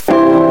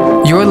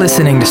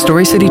listening to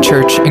Story City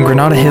Church in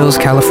Granada Hills,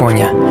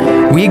 California.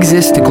 We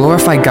exist to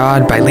glorify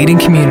God by leading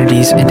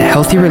communities into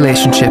healthy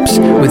relationships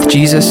with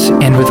Jesus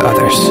and with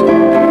others.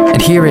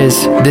 And here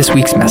is this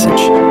week's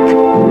message.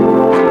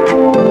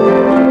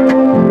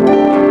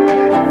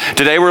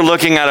 Today we're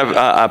looking at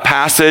a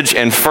passage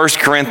in 1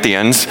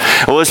 Corinthians.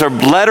 Well, it's a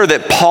letter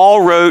that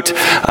Paul wrote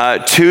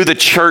to the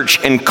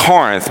church in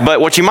Corinth.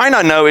 But what you might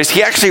not know is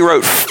he actually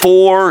wrote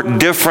 4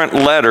 different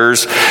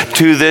letters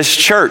to this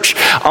church.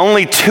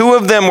 Only 2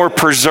 of them were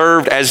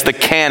preserved as the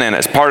canon,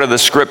 as part of the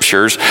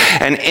scriptures.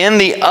 And in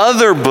the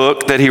other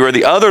book that he wrote,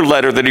 the other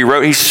letter that he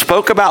wrote, he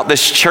spoke about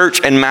this church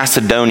in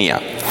Macedonia.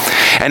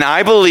 And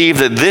I believe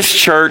that this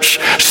church,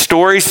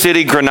 Story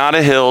City,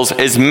 Granada Hills,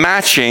 is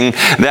matching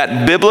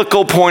that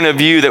biblical point of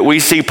view that we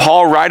see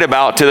Paul write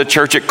about to the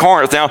church at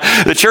Corinth. Now,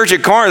 the church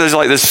at Corinth is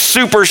like this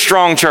super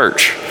strong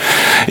church.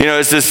 You know,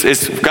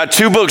 it's got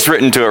 2 books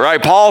written to it,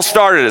 right? Paul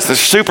started it. It's a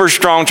super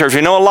strong church.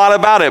 We know a lot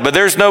about it, but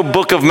there's no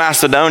book of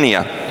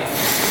Macedonia.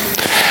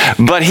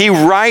 But he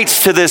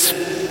writes to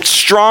this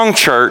strong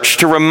church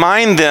to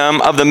remind them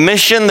of the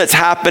mission that's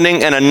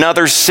happening in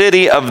another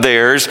city of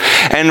theirs,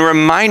 and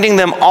reminding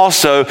them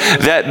also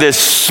that this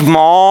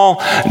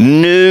small,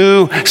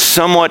 new,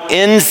 somewhat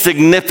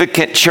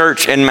insignificant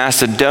church in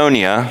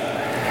Macedonia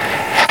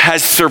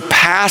has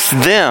surpassed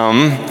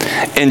them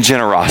in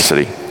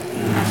generosity.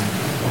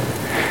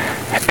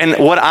 And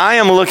what I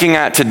am looking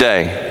at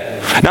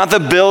today, not the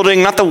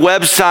building, not the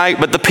website,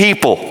 but the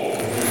people.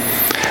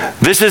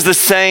 This is the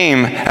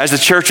same as the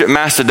church at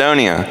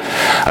Macedonia.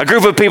 A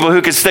group of people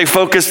who could stay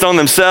focused on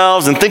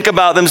themselves and think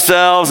about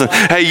themselves. And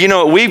hey, you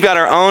know what? We've got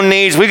our own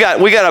needs. We got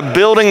a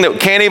building that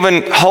can't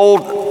even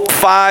hold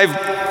 5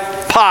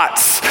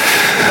 pots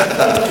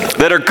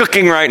that are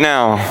cooking right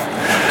now.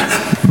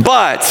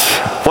 But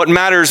what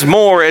matters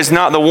more is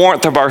not the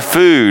warmth of our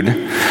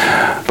food,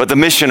 but the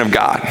mission of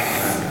God.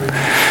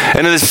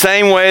 And in the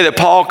same way that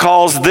Paul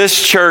calls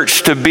this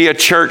church to be a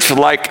church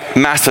like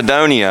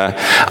Macedonia,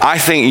 I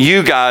think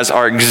you guys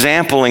are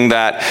exempling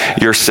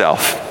that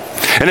yourself.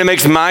 And it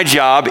makes my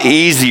job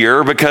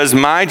easier because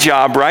my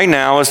job right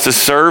now is to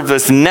serve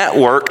this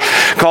network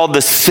called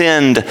the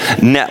Send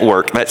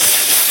Network. That's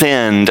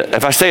Send.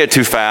 If I say it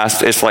too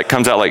fast, it's like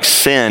comes out like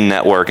Sin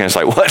Network. And it's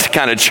like, what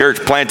kind of church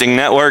planting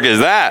network is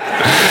that?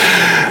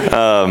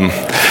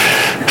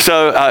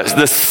 So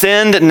the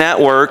Send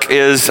Network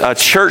is a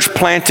church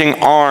planting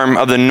arm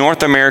of the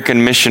North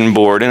American Mission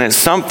Board. And it's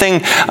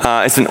something,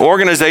 it's an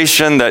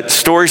organization that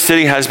Story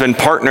City has been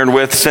partnered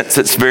with since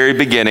its very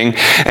beginning.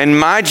 And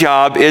my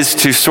job is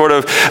to sort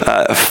of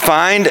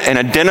find and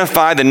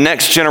identify the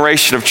next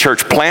generation of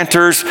church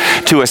planters,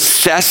 to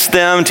assess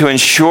them, to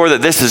ensure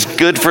that this is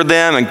good for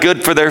them and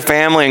good for their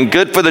family and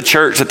good for the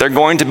church that they're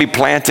going to be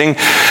planting.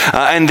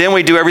 And then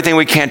we do everything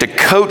we can to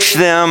coach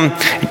them,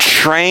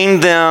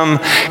 train them,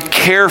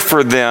 care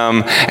for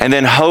them, and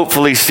then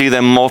hopefully see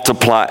them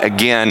multiply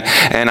again.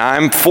 And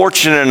I'm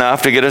fortunate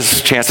enough to get a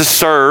chance to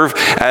serve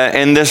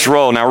in this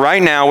role. Now,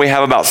 right now, we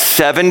have about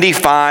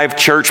 75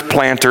 church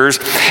planters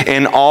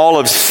in all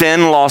of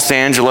Sin, Los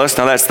Angeles.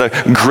 Now, that's the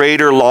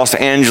greater Los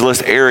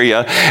Angeles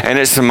area. And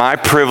it's my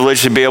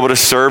privilege to be able to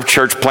serve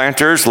church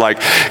planters like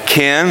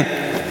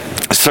Ken,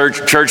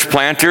 church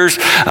planters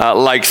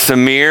like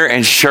Samir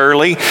and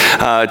Shirley,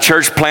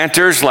 church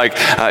planters like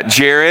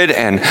Jared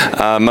and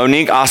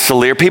Monique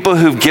Oscilier, people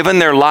who've given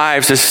their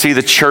lives to see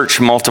the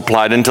church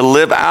multiplied and to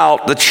live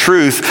out the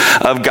truth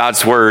of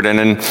God's word.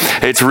 And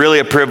it's really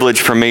a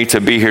privilege for me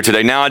to be here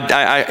today.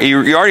 Now,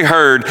 you already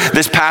heard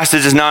this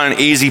passage is not an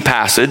easy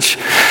passage.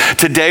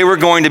 Today we're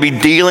going to be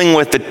dealing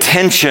with the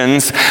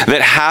tensions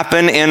that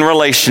happen in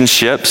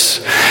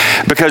relationships,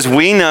 because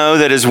we know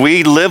that as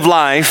we live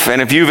life,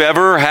 and if you've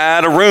ever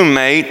had a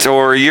roommate,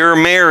 or you're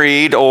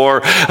married,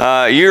 or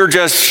you're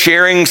just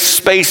sharing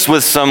space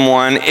with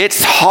someone,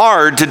 it's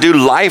hard to do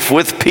life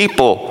with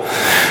people.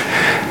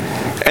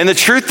 And the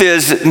truth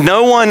is,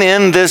 no one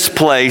in this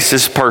place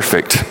is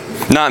perfect.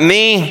 Not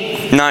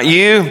me, not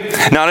you,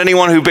 not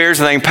anyone who bears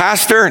the name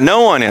pastor.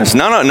 No one is.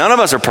 None of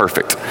us are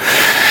perfect.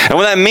 And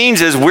what that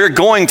means is we're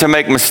going to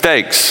make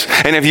mistakes.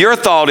 And if your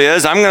thought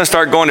is, I'm going to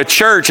start going to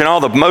church and all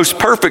the most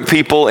perfect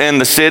people in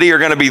the city are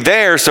going to be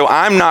there, so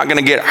I'm not going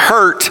to get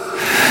hurt,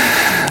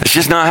 it's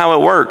just not how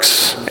it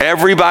works.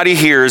 Everybody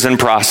here is in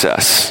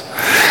process.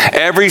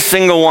 Every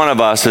single one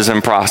of us is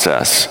in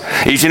process.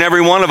 Each and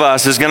every one of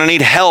us is going to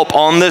need help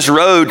on this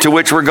road to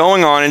which we're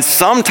going on. And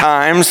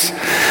sometimes,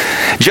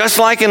 just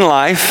like in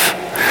life,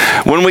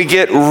 when we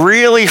get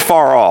really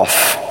far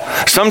off,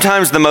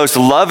 sometimes the most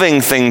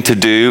loving thing to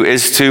do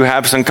is to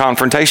have some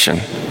confrontation.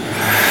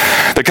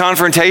 The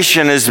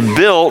confrontation is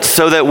built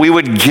so that we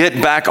would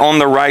get back on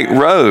the right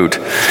road.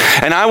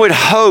 And I would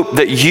hope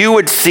that you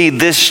would see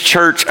this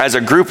church as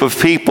a group of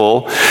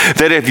people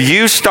that if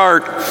you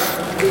start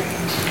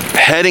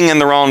heading in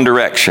the wrong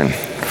direction,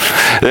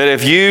 that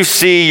if you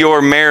see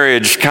your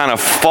marriage kind of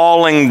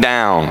falling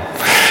down,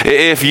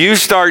 if you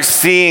start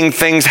seeing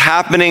things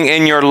happening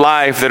in your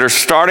life that are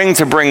starting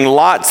to bring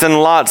lots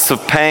and lots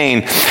of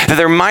pain, that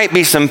there might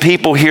be some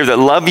people here that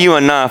love you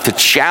enough to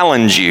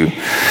challenge you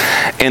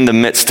in the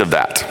midst of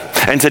that.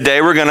 And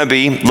today we're going to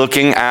be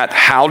looking at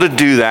how to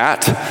do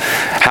that,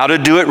 how to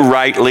do it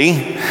rightly,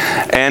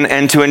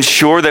 and to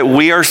ensure that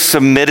we are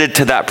submitted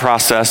to that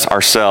process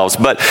ourselves.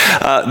 But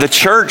the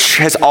church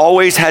has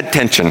always had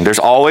tension. There's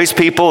always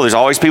people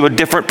with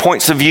different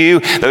points of view.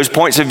 Those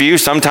points of view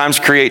sometimes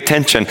create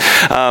tension.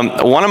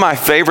 One of my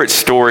favorite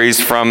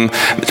stories from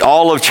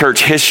all of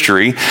church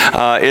history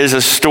is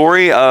a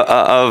story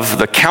of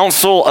the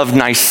Council of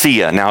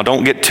Nicaea. Now,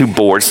 don't get too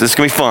bored. So this is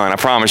going to be fun. I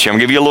promise you. I'm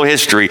going to give you a little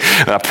history.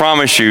 I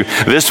promise you,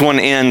 this one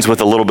ends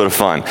with a little bit of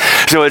fun.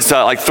 So it's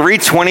like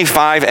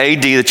 325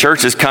 AD. The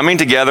church is coming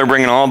together,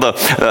 bringing all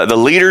the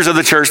leaders of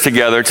the church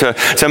together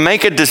to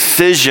make a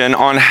decision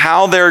on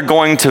how they're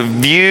going to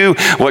view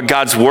what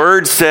God's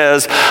word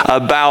says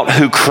about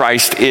who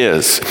Christ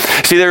is.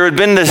 See, there had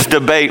been this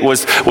debate.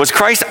 Was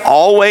Christ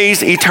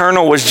always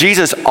eternal? Was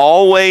Jesus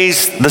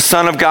always the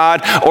Son of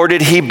God? Or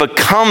did he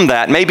become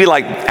that? Maybe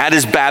like at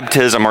his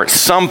baptism or at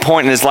some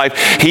point in his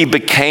life, he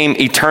became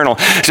eternal.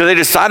 So they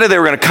decided they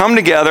were going to come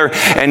together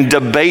and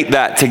debate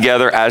that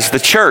together as the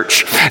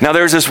church. Now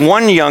there's this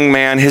one young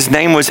man, his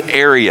name was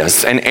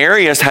Arius, and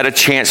Arius had a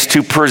chance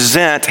to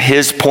present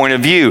his point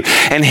of view.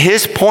 And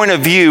his point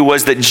of view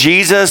was that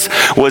Jesus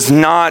was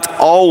not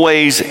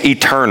always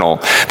eternal,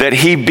 that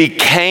he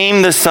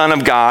became the Son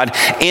of God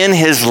in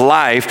his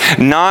life,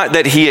 not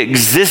that he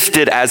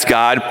existed as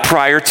God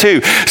prior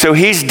to. So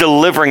he's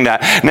delivering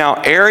that. Now,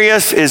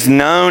 Arius is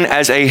known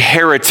as a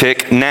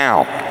heretic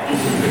now.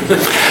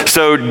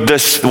 So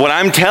what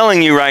I'm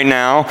telling you right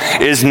now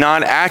is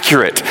not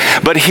accurate.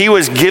 But he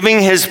was giving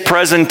his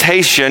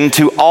presentation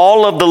to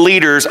all of the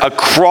leaders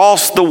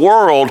across the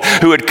world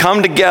who had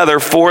come together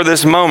for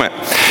this moment.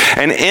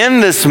 And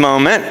in this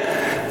moment,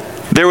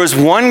 there was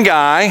one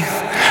guy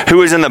who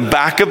was in the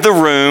back of the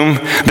room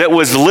that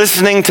was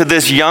listening to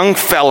this young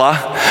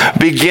fella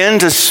begin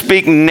to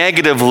speak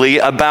negatively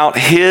about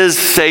his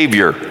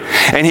Savior.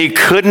 And he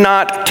could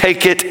not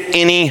take it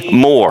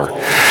anymore.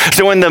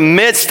 So in the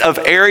midst of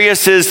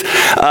Arius's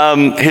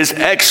his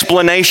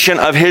explanation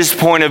of his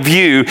point of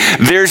view,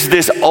 there's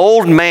this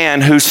old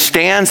man who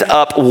stands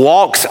up,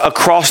 walks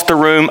across the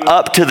room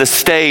up to the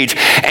stage,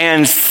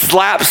 and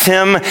slaps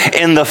him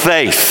in the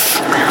face.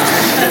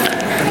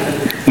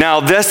 Now,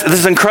 this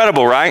is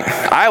incredible, right?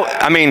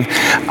 I mean,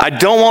 I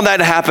don't want that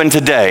to happen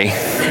today.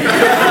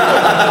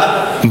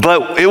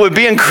 But it would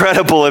be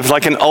incredible if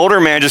like an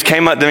older man just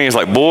came up to me and was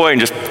like, boy, and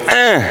just,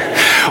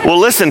 Well,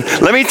 listen,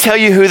 let me tell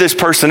you who this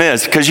person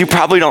is, because you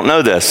probably don't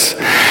know this.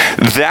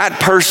 That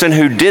person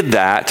who did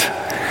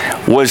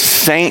that was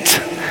Saint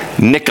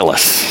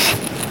Nicholas.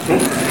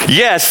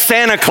 Yes,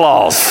 Santa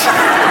Claus.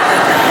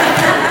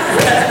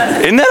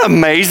 Isn't that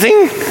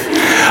amazing?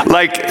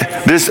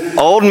 Like this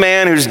old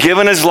man who's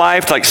given his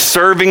life like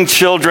serving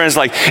children is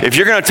like, if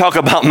you're going to talk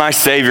about my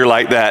Savior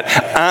like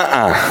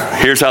that,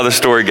 here's how the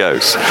story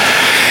goes.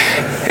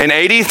 In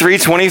AD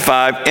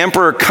 325,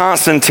 Emperor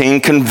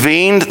Constantine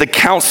convened the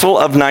Council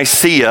of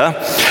Nicaea,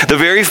 the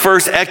very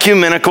first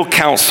ecumenical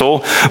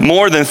council.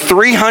 More than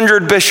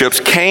 300 bishops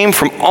came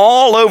from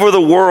all over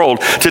the world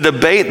to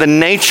debate the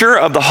nature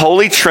of the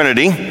Holy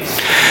Trinity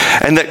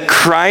and that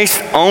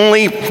Christ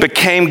only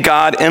became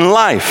God in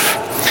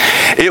life.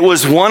 It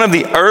was one of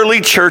the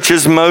early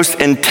church's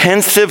most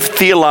intensive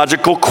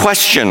theological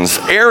questions.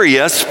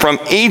 Arius from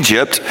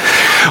Egypt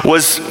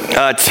was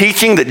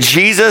teaching that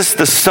Jesus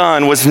the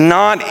Son was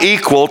not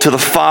equal to the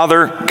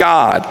Father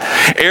God.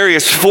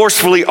 Arius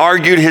forcefully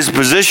argued his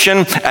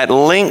position at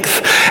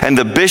length, and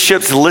the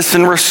bishops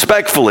listened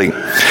respectfully.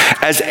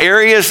 As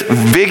Arius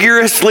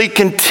vigorously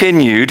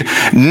continued,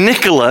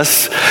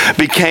 Nicholas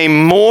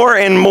became more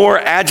and more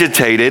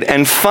agitated,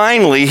 and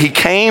finally he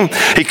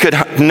could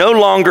no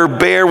longer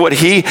bear what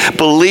he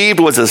believed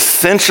was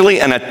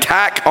essentially an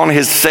attack on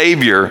his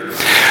Savior.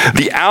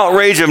 The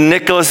outrage of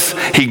Nicholas,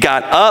 he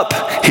got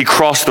up, he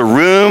crossed the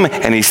room,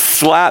 and he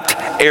slapped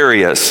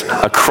Arius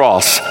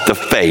across the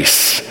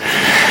face.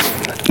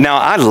 Now,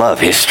 I love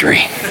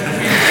history.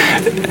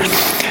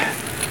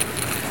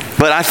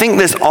 But I think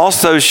this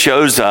also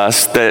shows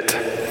us that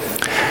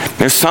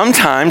there's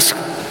sometimes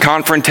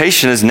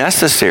confrontation is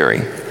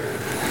necessary.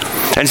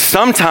 And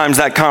sometimes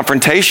that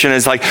confrontation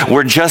is like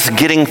we're just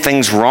getting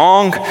things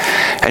wrong,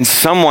 and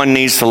someone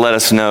needs to let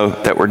us know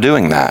that we're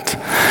doing that.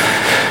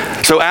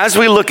 So as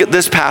we look at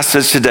this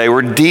passage today,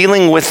 we're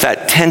dealing with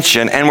that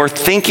tension, and we're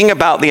thinking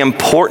about the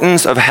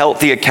importance of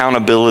healthy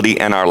accountability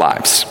in our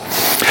lives.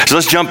 So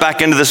let's jump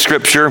back into the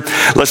scripture.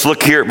 Let's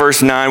look here at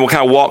verse 9. We'll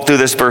kind of walk through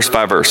this verse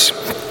by verse.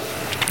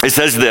 It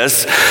says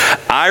this: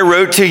 I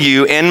wrote to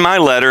you in my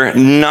letter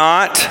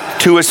not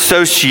to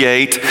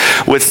associate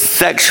with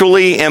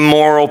sexually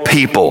immoral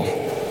people.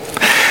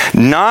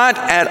 Not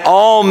at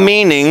all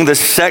meaning the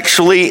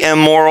sexually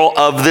immoral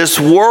of this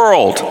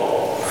world,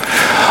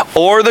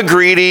 or the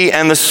greedy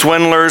and the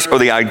swindlers or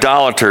the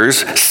idolaters,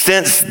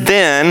 since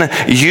then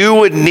you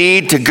would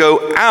need to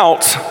go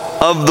out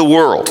of the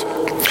world.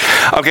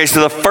 Okay,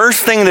 so the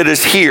first thing that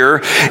is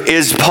here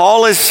is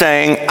Paul is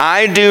saying,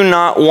 I do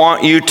not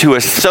want you to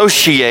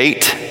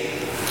associate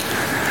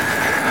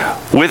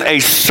with a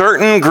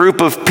certain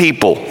group of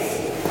people.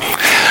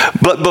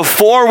 But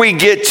before we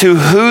get to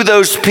who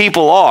those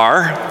people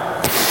are,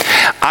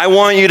 I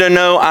want you to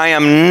know I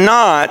am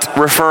not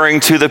referring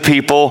to the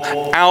people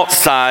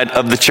outside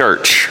of the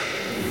church.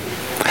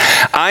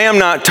 I am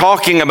not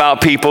talking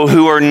about people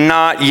who are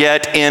not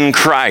yet in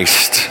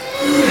Christ.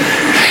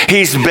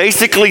 He's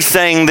basically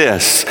saying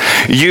this: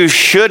 you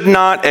should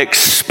not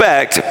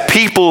expect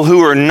people who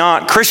are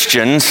not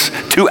Christians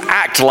to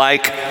act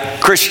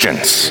like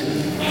Christians.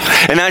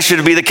 And that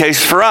should be the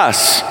case for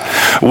us.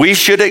 We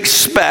should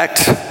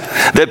expect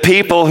that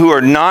people who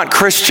are not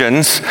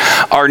Christians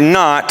are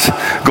not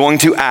going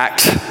to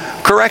act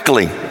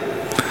correctly.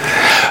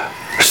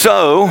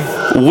 So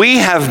we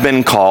have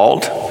been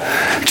called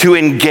to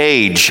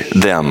engage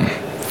them.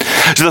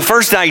 So the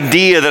first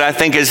idea that I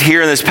think is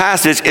here in this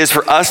passage is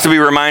for us to be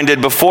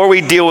reminded, before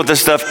we deal with the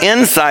stuff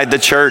inside the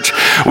church,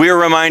 we are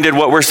reminded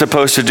what we're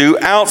supposed to do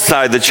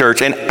outside the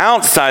church. And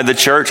outside the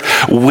church,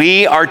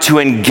 we are to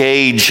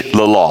engage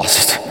the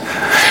lost.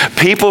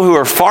 People who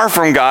are far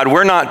from God,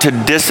 we're not to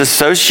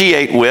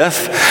disassociate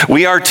with.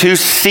 We are to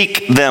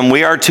seek them.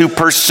 We are to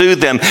pursue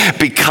them,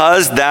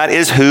 because that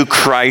is who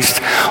Christ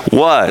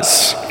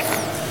was.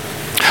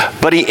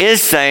 But he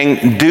is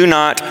saying, do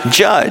not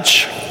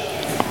judge.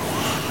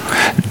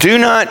 Do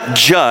not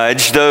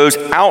judge those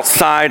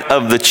outside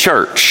of the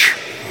church,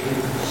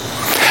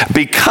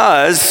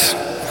 because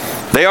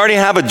they already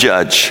have a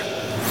judge,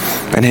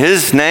 and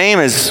his name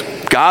is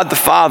God the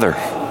Father.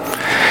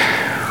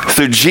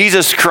 Through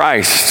Jesus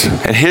Christ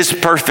and his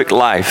perfect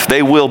life,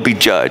 they will be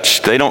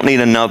judged. They don't need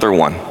another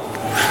one.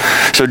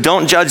 So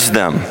don't judge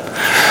them.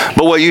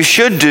 But what you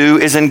should do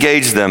is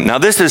engage them. Now,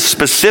 this is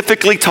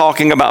specifically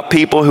talking about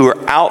people who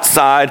are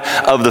outside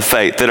of the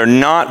faith, that are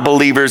not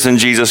believers in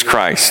Jesus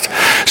Christ.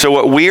 So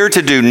what we are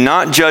to do,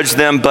 not judge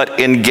them, but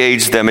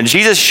engage them. And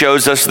Jesus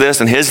shows us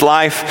this in his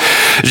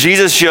life.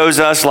 Jesus shows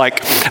us,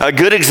 like, a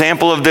good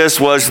example of this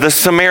was the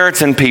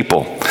Samaritan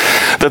people.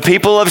 The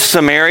people of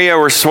Samaria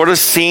were sort of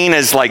seen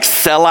as like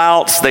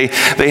sellouts.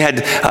 They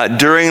had,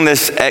 during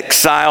this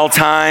exile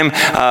time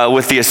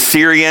with the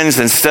Assyrians,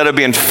 instead of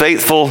being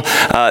faithful,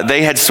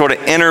 they had sort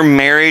of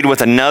intermarried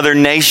with another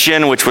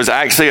nation, which was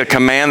actually a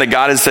command that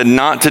God had said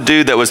not to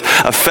do, that was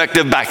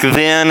effective back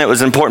then. It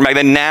was important back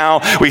then.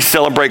 Now we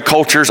celebrate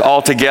cultures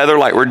all together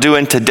like we're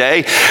doing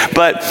today.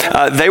 But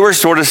they were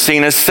sort of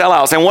seen as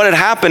sellouts. And what had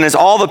happened is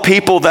all the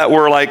people that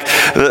were like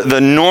the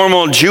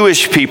normal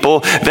Jewish people,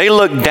 they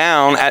looked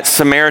down at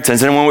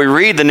Samaritans. And when we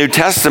read the New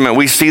Testament,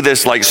 we see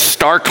this like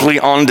starkly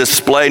on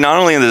display, not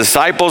only in the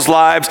disciples'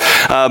 lives,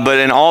 but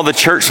in all the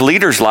church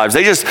leaders' lives.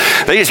 They just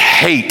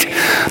hate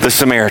the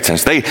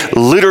Samaritans. They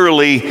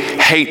literally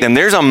hate them.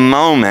 There's a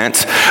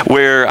moment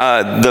where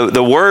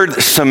the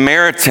word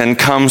Samaritan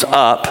comes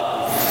up,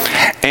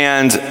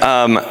 and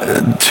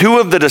two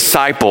of the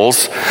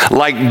disciples,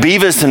 like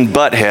Beavis and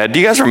Butthead. Do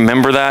you guys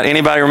remember that?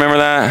 Anybody remember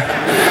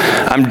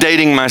that? I'm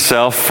dating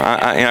myself.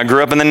 I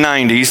grew up in the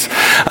 90s.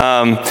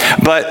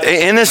 But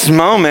in this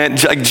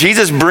moment, like,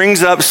 Jesus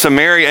brings up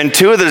Samaria, and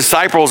two of the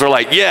disciples are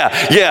like,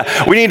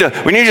 yeah, we need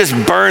to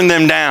just burn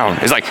them down.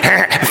 It's like,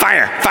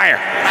 fire.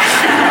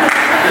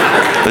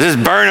 Let's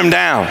just burn them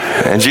down.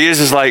 And Jesus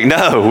is like,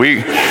 no,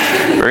 we're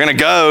going to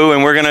go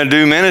and we're going to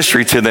do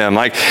ministry to them.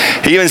 Like,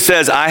 he even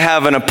says, I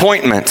have an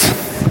appointment.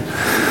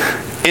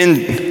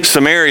 In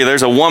Samaria,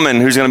 there's a woman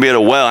who's going to be at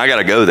a well. I got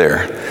to go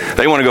there.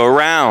 They want to go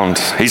around.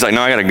 He's like,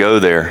 no, I got to go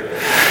there.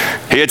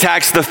 He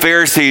attacks the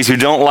Pharisees who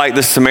don't like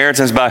the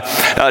Samaritans by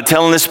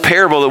telling this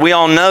parable that we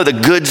all know, the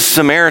Good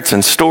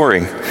Samaritan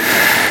story.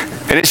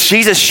 And it's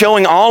Jesus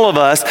showing all of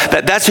us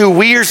that that's who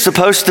we are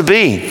supposed to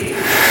be.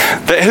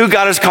 That who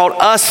God has called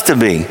us to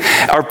be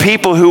are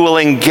people who will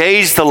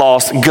engage the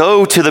lost,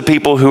 go to the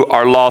people who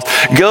are lost,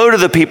 go to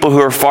the people who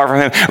are far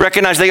from him.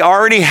 Recognize they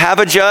already have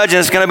a judge, and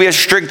it's going to be a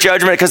strict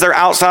judgment because they're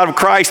outside of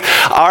Christ.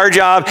 Our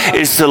job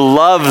is to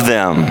love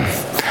them.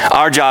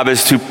 Our job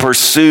is to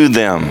pursue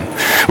them.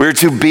 We're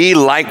to be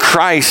like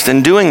Christ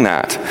in doing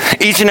that.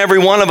 Each and every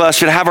one of us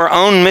should have our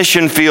own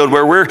mission field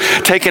where we're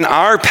taking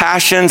our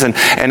passions and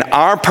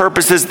our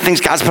purposes,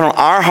 things God's put on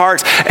our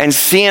hearts, and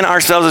seeing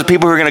ourselves as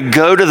people who are going to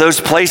go to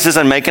those places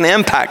and make an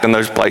impact in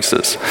those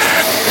places.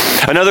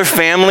 Another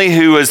family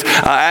who was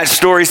at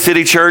Story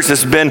City Church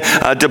that's been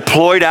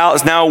deployed out,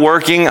 is now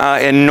working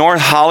in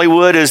North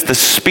Hollywood, is the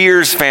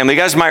Spears family. You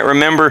guys might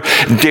remember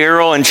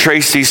Daryl and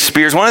Tracy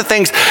Spears. One of the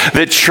things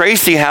that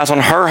Tracy has on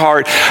her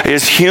heart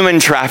is human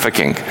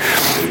trafficking.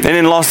 And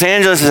in Los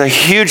Angeles is a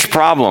huge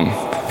problem.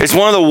 It's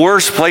one of the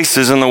worst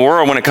places in the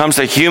world when it comes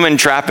to human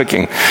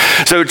trafficking.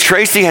 So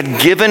Tracy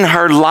had given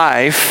her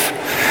life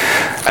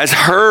as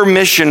her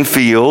mission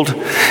field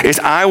is,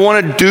 I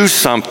want to do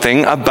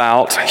something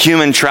about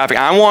human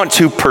trafficking. I want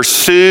to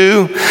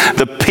pursue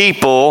the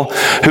people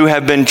who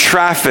have been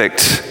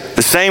trafficked,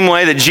 The same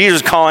way that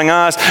Jesus is calling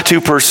us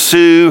to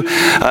pursue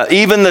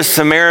even the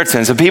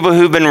Samaritans, the people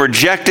who've been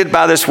rejected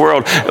by this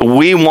world,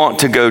 we want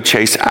to go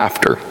chase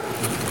after.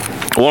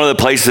 One of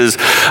the places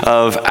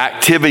of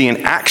activity and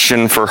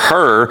action for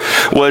her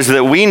was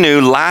that we knew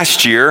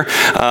last year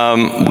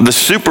the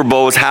Super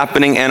Bowl was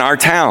happening in our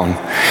town.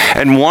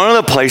 And one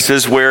of the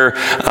places where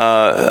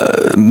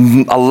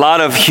a lot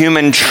of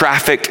human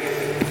trafficked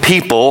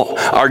people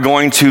are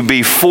going to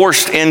be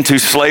forced into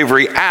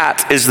slavery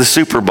at is the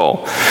Super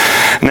Bowl.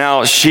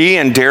 Now, she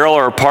and Daryl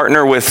are a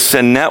partner with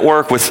Sin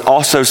Network, with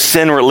also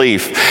Sin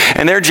Relief.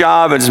 And their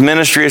job as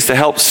ministry is to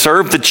help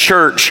serve the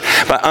church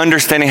by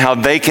understanding how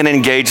they can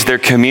engage their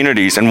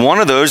communities. And one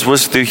of those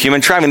was through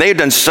human trafficking. They had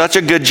done such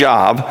a good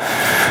job.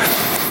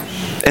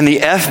 And the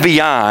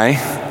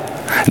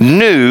FBI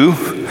knew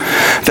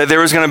that there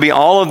was going to be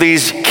all of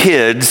these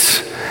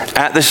kids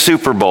at the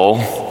Super Bowl,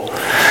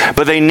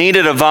 but they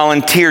needed a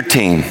volunteer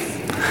team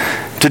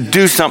to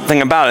do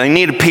something about it. They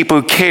needed people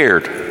who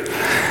cared.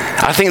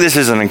 I think this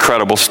is an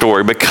incredible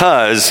story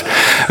because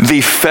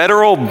the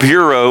Federal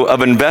Bureau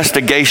of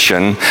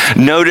Investigation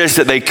noticed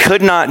that they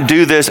could not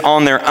do this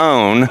on their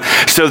own,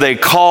 so they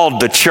called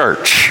the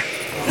church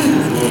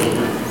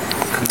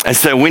and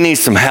said, we need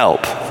some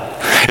help.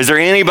 Is there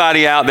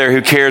anybody out there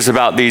who cares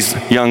about these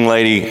young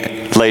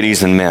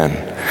ladies and men?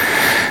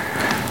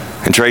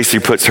 And Tracy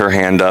puts her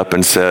hand up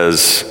and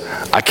says,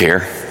 I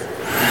care.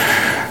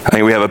 I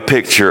think we have a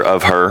picture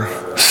of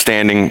her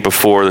standing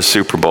before the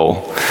Super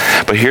Bowl.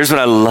 But here's what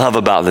I love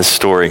about this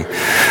story.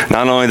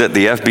 Not only that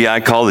the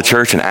FBI called the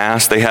church and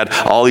asked, they had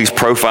all these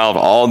profiles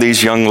of all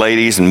these young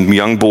ladies and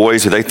young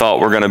boys who they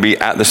thought were going to be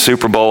at the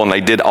Super Bowl, and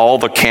they did all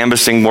the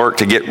canvassing work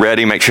to get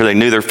ready, make sure they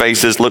knew their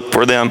faces, look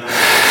for them.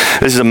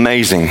 This is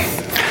amazing.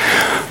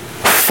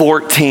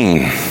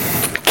 14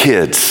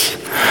 kids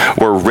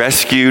were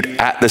rescued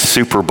at the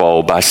Super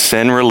Bowl by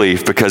Sin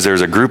Relief because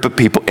there's a group of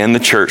people in the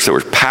church that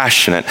were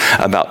passionate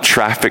about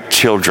trafficked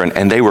children,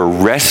 and they were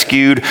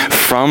rescued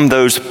from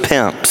those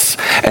pimps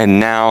and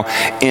now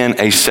in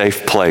a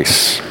safe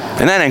place.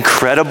 Isn't that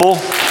incredible?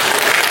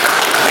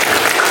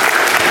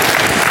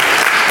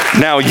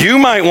 Now, you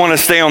might want to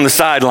stay on the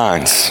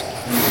sidelines.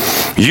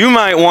 You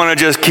might want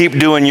to just keep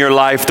doing your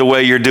life the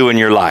way you're doing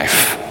your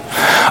life.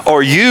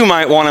 Or you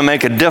might want to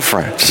make a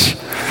difference,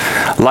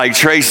 like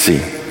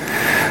Tracy.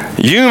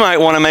 You might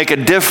want to make a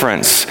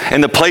difference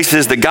in the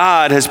places that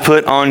God has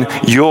put on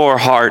your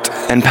heart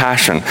and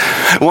passion.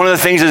 One of the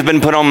things that's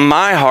been put on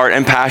my heart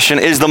and passion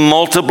is the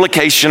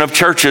multiplication of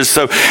churches.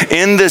 So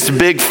in this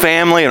big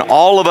family and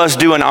all of us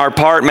doing our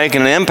part,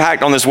 making an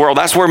impact on this world,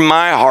 that's where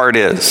my heart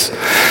is.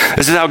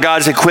 This is how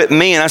God's equipped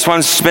me, and that's what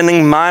I'm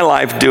spending my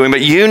life doing.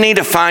 But you need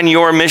to find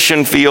your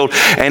mission field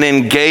and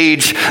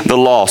engage the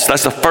lost.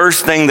 That's the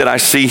first thing that I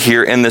see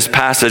here in this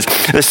passage.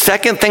 The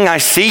second thing I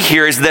see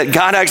here is that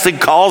God actually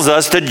calls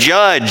us to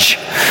judge,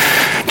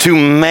 to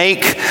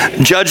make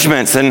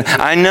judgments. And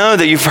I know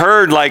that you've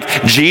heard,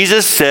 like,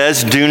 Jesus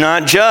says, do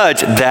not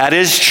judge. That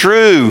is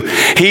true.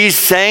 He's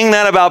saying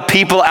that about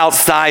people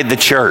outside the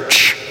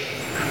church.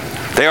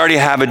 They already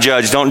have a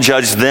judge. Don't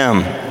judge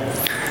them.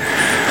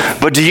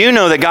 But do you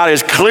know that God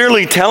is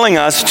clearly telling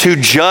us to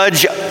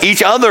judge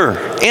each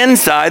other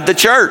inside the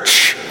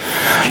church?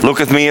 Look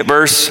with me at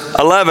verse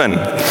 11.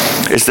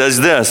 It says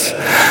this,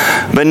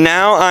 but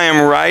now I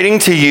am writing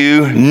to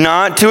you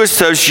not to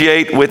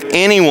associate with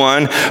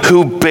anyone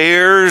who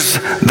bears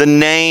the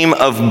name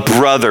of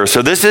brother.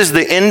 So this is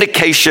the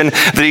indication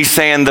that he's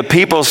saying the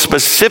people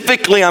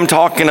specifically I'm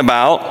talking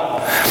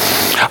about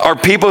are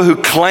people who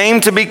claim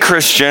to be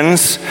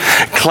Christians,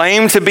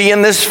 claim to be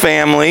in this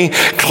family,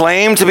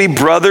 claim to be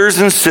brothers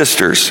and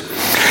sisters.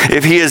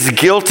 If he is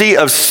guilty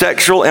of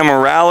sexual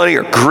immorality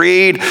or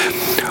greed,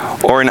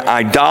 or an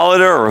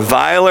idolater, or a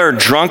viler, or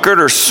drunkard,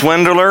 or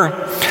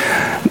swindler,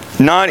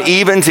 not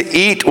even to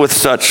eat with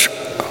such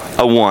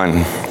a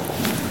one.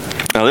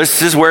 Now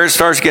this is where it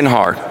starts getting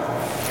hard.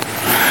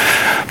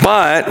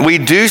 But we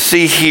do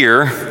see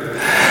here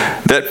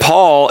that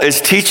Paul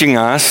is teaching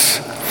us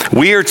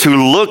we are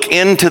to look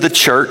into the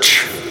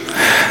church,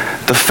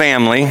 the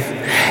family,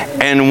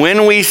 and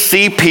when we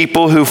see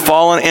people who've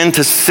fallen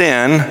into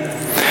sin,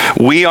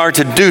 we are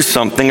to do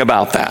something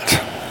about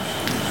that.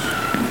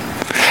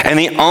 And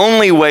the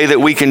only way that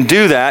we can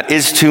do that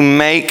is to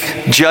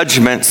make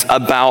judgments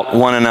about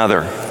one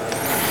another.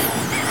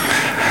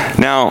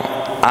 Now,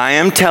 I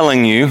am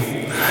telling you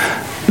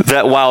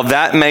that while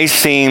that may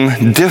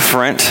seem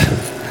different,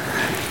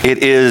 it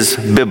is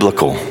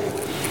biblical.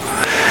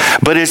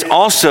 But it's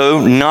also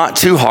not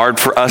too hard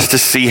for us to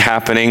see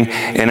happening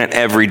in an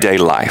everyday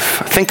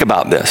life. Think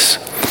about this.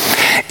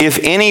 If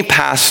any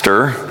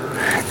pastor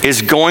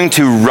is going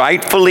to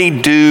rightfully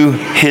do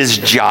his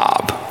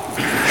job,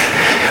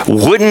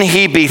 wouldn't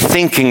he be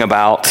thinking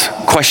about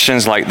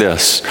questions like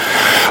this?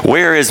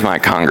 Where is my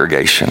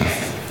congregation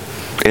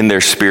in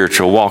their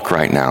spiritual walk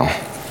right now?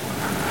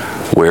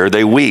 Where are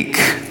they weak?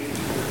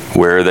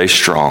 Where are they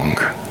strong?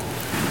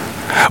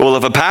 Well,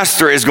 if a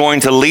pastor is going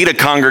to lead a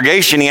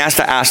congregation, he has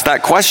to ask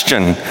that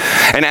question.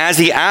 And as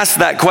he asks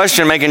that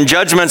question, making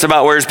judgments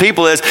about where his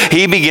people is,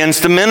 he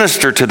begins to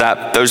minister to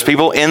those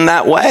people in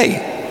that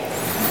way.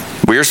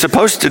 We are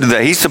supposed to do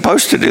that. He's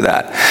supposed to do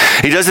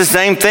that. He does the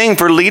same thing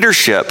for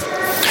leadership.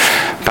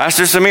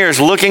 Pastor Samir is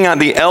looking at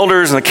the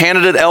elders and the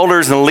candidate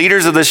elders and the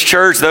leaders of this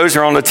church, those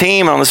who are on the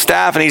team and on the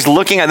staff, and he's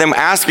looking at them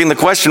asking the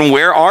question,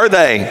 where are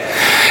they?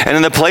 And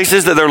in the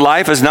places that their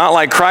life is not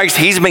like Christ,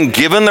 he's been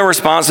given the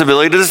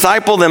responsibility to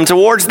disciple them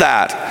towards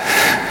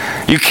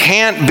that. You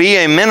can't be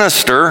a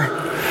minister.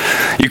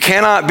 You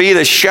cannot be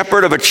the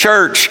shepherd of a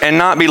church and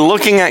not be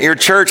looking at your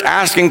church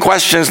asking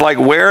questions like,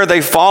 where are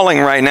they falling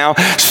right now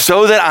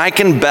so that I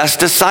can best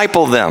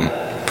disciple them?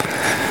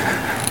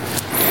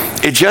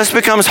 It just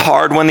becomes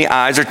hard when the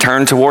eyes are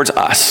turned towards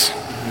us.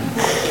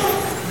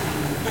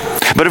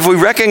 But if we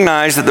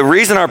recognize that the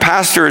reason our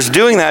pastor is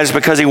doing that is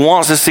because he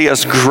wants to see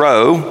us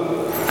grow,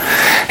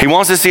 he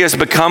wants to see us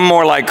become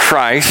more like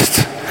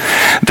Christ,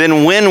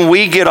 then when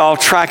we get off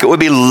track, it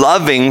would be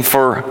loving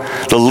for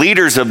the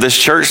leaders of this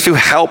church to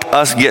help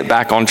us get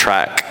back on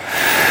track.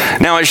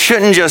 Now, it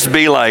shouldn't just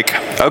be like,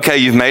 okay,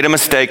 you've made a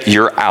mistake,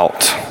 you're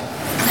out.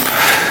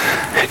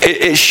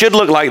 It should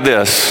look like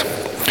this.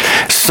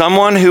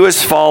 Someone who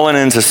has fallen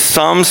into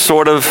some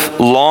sort of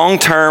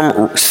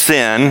long-term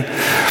sin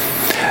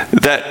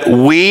that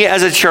we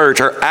as a church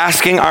are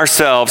asking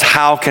ourselves,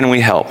 how can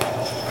we help?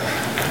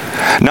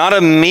 Not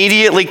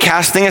immediately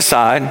casting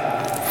aside,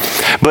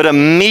 but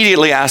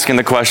immediately asking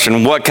the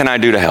question, what can I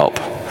do to help?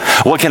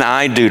 What can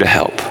I do to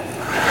help?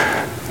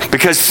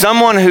 Because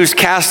someone who's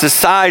cast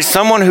aside,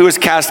 someone who is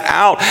cast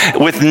out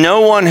with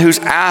no one who's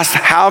asked,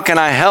 how can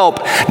I help,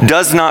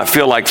 does not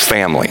feel like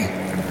family.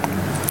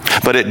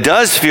 But it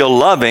does feel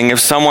loving if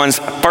someone's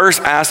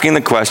first asking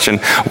the question,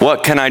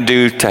 what can I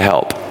do to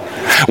help?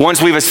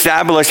 Once we've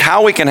established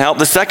how we can help,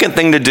 the second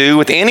thing to do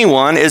with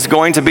anyone is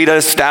going to be to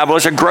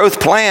establish a growth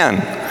plan.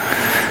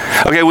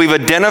 Okay, we've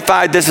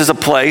identified this as a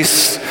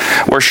place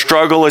where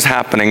struggle is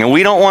happening, and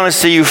we don't want to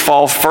see you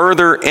fall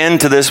further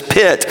into this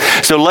pit.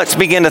 So let's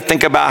begin to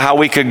think about how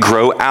we could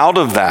grow out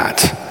of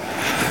that.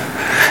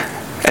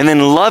 And then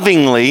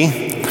lovingly,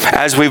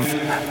 as we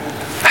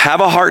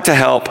have a heart to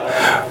help,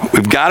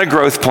 we've got a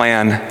growth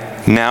plan,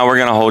 now we're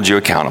going to hold you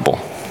accountable.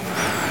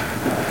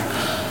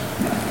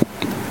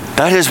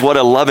 That is what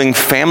a loving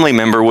family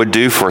member would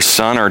do for a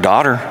son or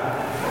daughter.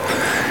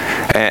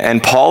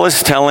 And Paul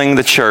is telling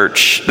the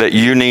church that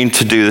you need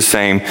to do the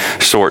same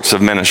sorts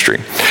of ministry.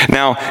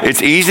 Now,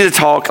 it's easy to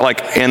talk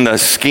like in the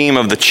scheme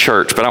of the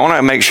church, but I want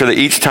to make sure that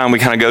each time we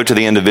kind of go to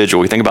the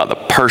individual, we think about the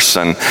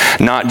person,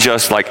 not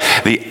just like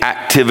the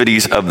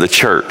activities of the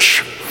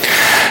church.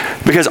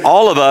 Because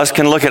all of us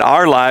can look at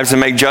our lives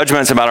and make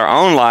judgments about our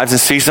own lives and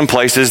see some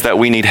places that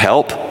we need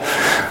help,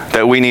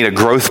 that we need a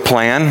growth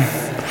plan,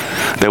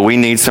 that we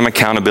need some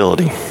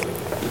accountability.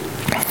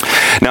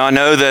 Now, I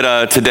know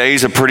that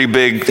today's a pretty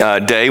big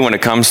day when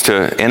it comes to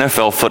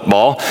NFL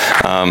football.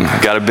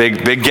 Got a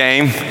big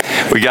game.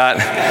 We got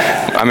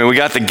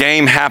the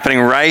game happening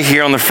right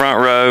here on the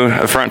front row,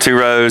 the front two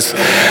rows.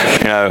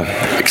 You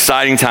know,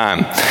 exciting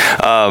time.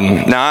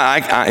 Now,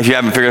 if you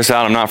haven't figured this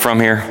out, I'm not from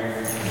here.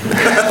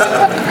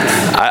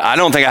 I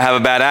don't think I have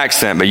a bad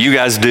accent, but you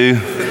guys do.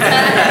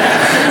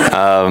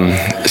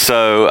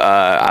 So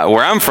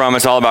where I'm from,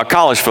 it's all about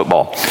college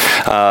football.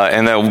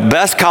 And the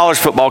best college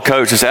football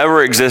coach that's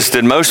ever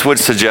existed, most would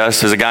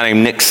suggest, is a guy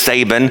named Nick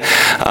Saban.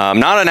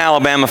 Not an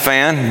Alabama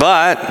fan,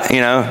 but,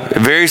 a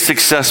very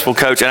successful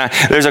coach. And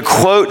there's a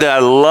quote that I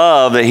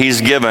love that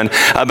he's given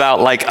about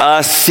like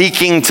us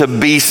seeking to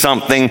be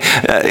something,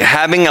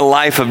 having a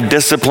life of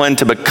discipline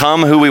to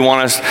become who we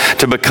want us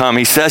to become.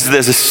 He says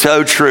this is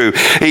so true.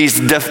 His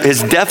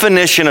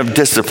definition of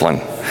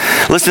discipline.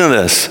 Listen to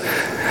this.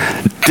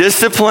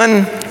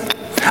 Discipline,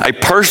 a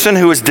person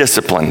who is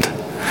disciplined.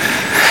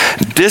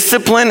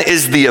 Discipline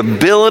is the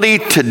ability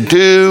to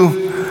do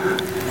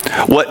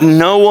what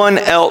no one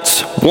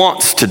else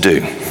wants to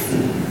do.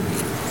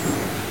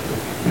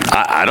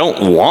 I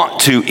don't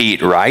want to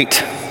eat right,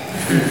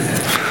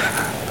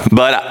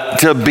 but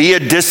to be a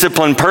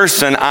disciplined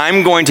person,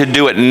 I'm going to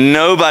do what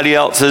nobody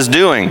else is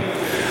doing.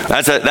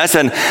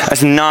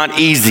 That's not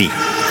easy.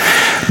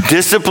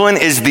 Discipline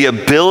is the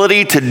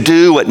ability to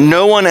do what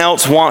no one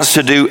else wants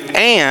to do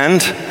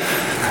and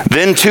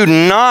then to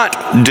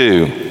not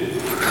do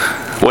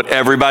what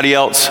everybody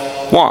else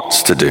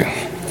wants to do.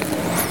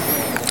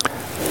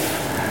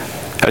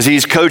 As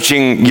he's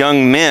coaching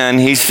young men,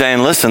 he's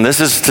saying, listen, this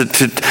is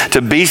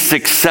to be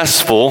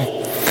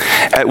successful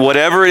at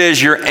whatever it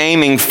is you're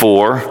aiming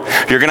for,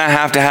 you're going to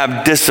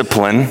have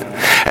discipline.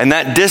 And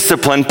that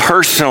discipline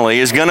personally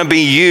is going to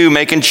be you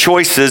making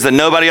choices that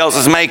nobody else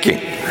is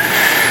making.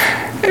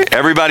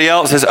 Everybody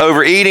else is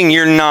overeating,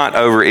 you're not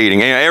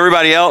overeating.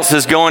 Everybody else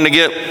is going to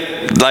get,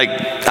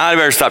 I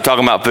better stop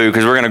talking about food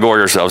because we're going to gorge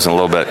ourselves in a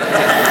little bit.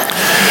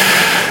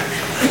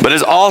 But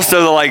it's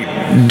also to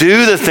like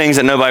do the things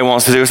that nobody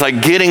wants to do. It's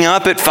like getting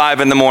up at 5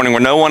 in the morning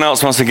where no one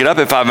else wants to get up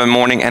at 5 in the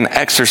morning and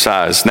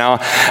exercise. Now,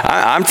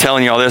 I'm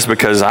telling you all this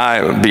because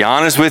be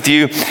honest with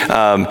you,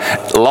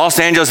 Los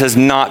Angeles has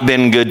not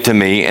been good to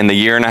me in the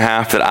year and a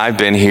half that I've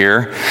been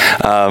here.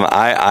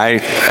 I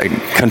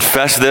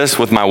confess this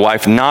with my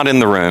wife not in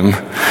the room,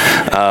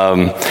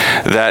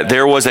 that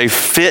there was a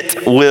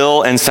fit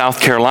Will in South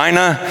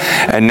Carolina,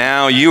 and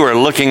now you are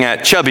looking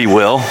at chubby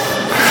Will,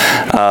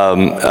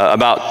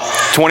 about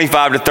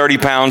 25 to 30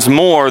 pounds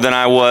more than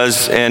I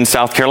was in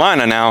South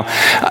Carolina. Now,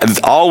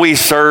 all we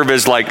serve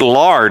is like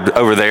lard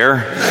over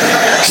there,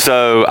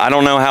 so I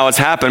don't know how it's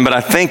happened, but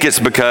I think it's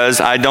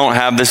because I don't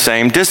have the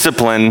same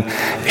discipline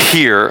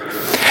here.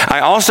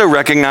 I also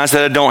recognize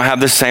that I don't have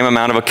the same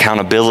amount of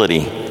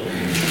accountability.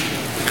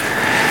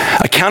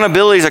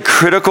 Accountability is a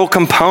critical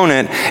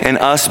component in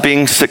us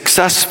being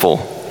successful.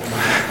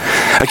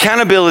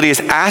 Accountability is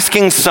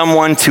asking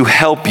someone to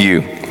help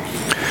you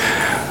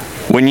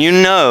when you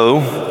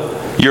know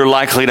you're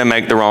likely to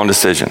make the wrong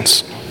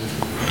decisions.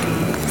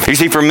 You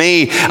see, for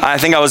me, I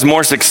think I was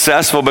more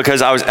successful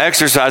because I was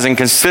exercising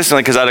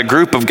consistently because I had a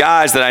group of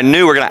guys that I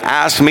knew were going to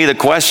ask me the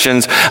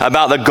questions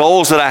about the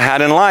goals that I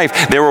had in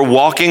life. They were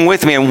walking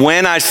with me, and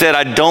when I said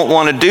I don't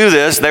want to do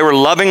this, they were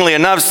lovingly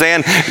enough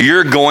saying,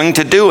 you're going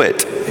to do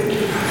it.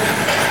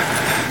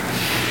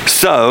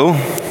 So,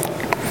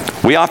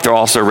 we have to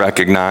also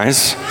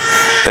recognize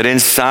that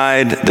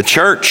inside the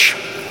church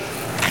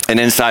and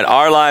inside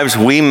our lives,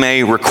 we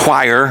may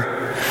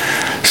require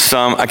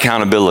some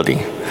accountability.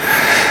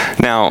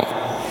 Now,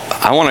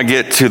 I want to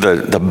get to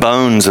the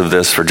bones of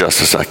this for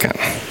just a second,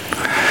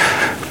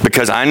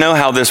 because I know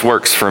how this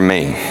works for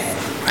me.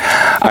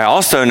 I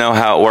also know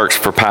how it works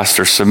for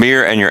Pastor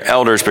Samir and your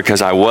elders,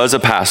 because I was a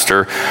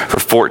pastor for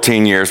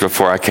 14 years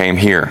before I came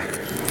here.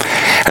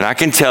 And I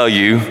can tell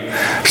you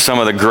some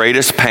of the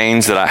greatest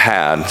pains that I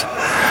had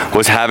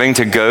was having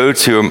to go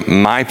to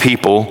my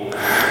people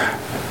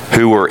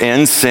who were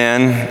in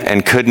sin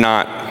and could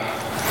not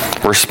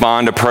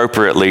respond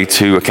appropriately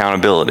to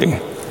accountability.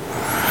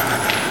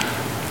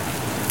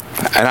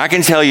 And I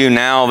can tell you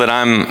now that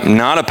I'm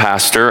not a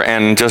pastor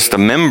and just a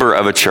member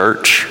of a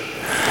church,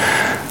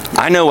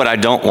 I know what I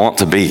don't want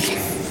to be.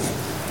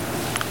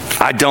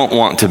 I don't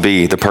want to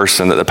be the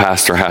person that the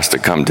pastor has to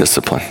come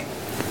discipline.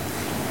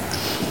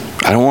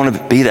 I don't want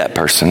to be that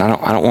person. I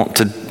don't want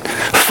to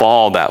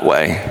fall that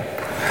way.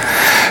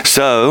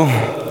 So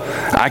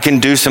I can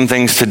do some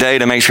things today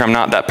to make sure I'm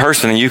not that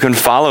person, and you can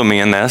follow me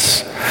in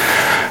this.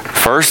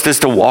 First is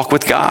to walk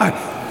with God.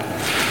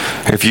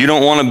 If you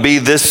don't want to be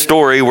this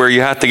story where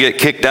you have to get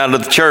kicked out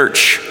of the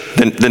church,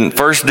 then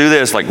first do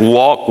this, like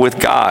walk with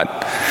God.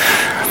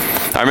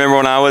 I remember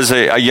when I was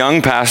a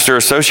young pastor,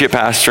 associate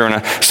pastor, and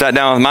I sat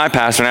down with my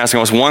pastor and asked him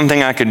what's one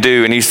thing I could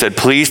do, and he said,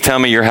 please tell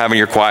me you're having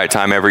your quiet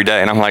time every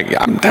day. And I'm like,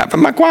 I'm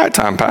having my quiet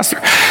time, pastor.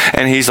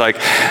 And he's like,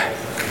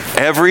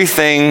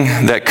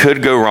 everything that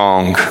could go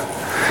wrong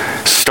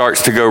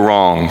starts to go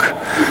wrong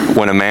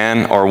when a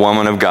man or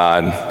woman of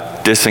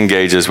God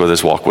disengages with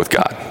his walk with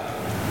God.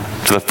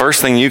 So the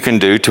first thing you can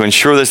do to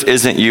ensure this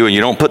isn't you and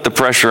you don't put the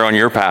pressure on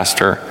your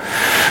pastor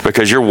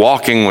because you're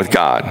walking with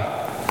God.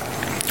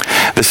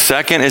 The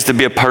second is to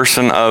be a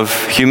person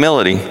of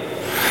humility.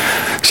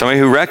 Somebody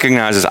who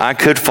recognizes I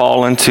could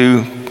fall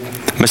into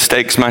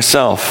mistakes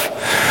myself.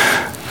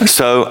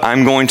 So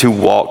I'm going to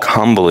walk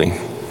humbly.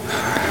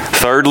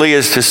 Thirdly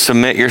is to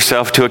submit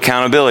yourself to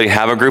accountability.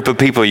 Have a group of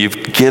people.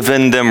 You've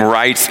given them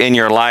rights in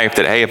your life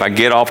that, hey, if I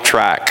get off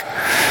track,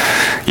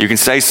 you can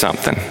say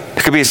something.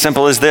 It could be as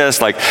simple as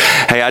this, like,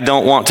 hey, I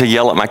don't want to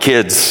yell at my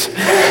kids.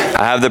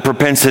 I have the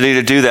propensity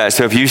to do that.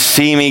 So if you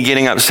see me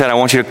getting upset, I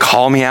want you to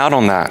call me out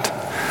on that.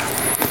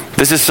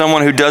 This is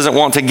someone who doesn't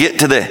want to get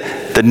to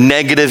the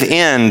negative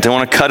end. They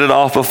want to cut it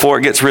off before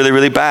it gets really,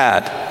 really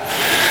bad.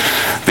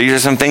 These are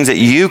some things that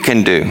you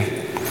can do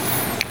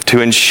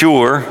to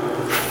ensure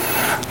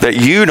that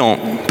you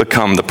don't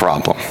become the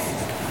problem.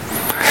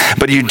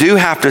 But you do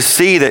have to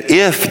see that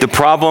if the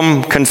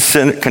problem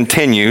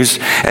continues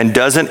and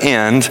doesn't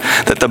end,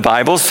 that the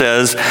Bible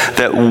says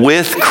that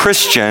with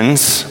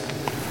Christians,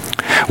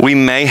 we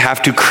may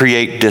have to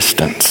create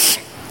distance.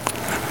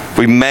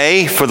 We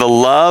may, for the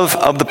love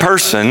of the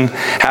person,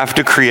 have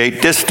to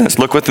create distance.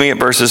 Look with me at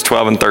verses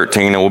 12 and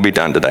 13, and we'll be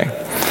done today.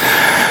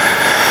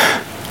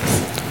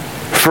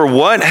 For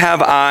what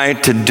have I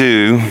to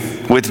do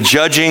with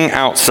judging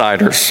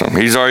outsiders? So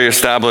he's already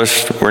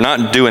established we're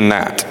not doing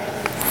that.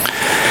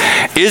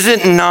 Is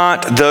it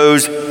not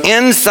those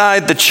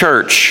inside the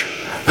church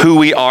who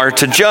we are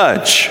to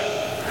judge?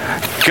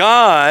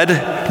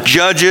 God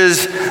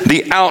judges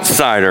the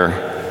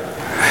outsider.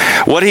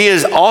 What he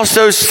is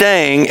also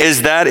saying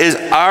is that is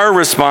our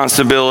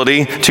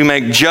responsibility to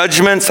make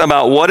judgments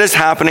about what is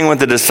happening with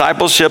the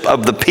discipleship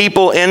of the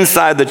people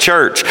inside the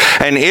church.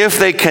 And if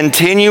they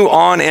continue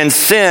on in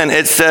sin,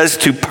 it says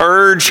to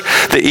purge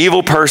the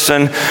evil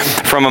person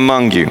from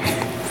among you.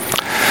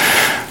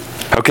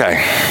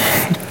 Okay.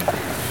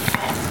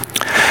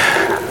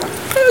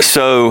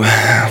 So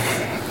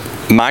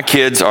my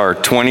kids are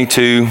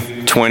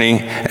 22, 20,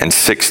 and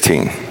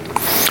 16.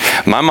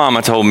 My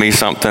mama told me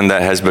something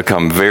that has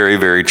become very,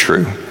 very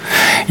true.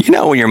 You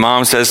know, when your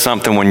mom says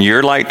something when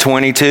you're like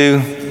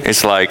 22,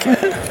 it's like,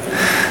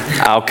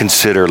 I'll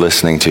consider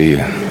listening to you.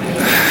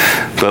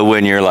 But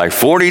when you're like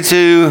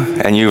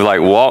 42 and you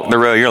like walk the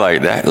road, you're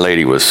like, that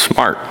lady was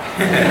smart.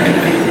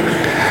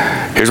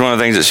 Here's one of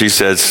the things that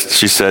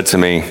she said to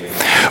me.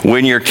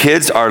 When your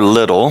kids are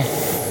little,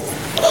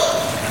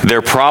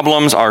 their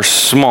problems are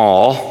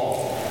small,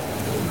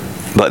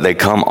 but they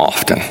come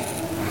often.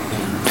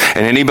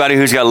 And anybody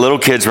who's got little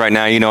kids right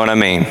now, you know what I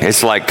mean.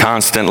 It's like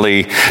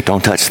constantly,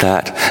 don't touch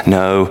that.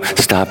 No,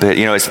 stop it.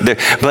 You know,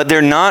 but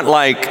they're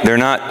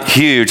not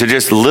huge. They're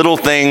just little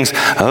things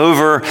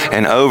over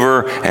and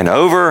over and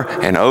over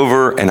and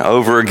over and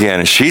over again.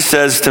 And she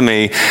says to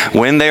me,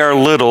 when they are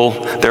little,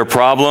 their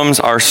problems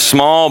are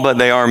small, but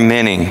they are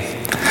many.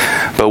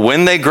 But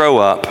when they grow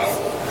up,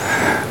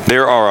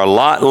 there are a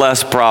lot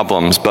less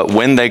problems, but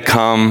when they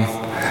come,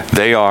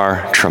 they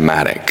are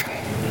traumatic.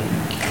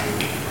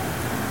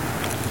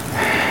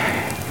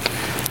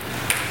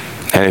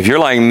 And if you're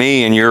like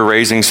me and you're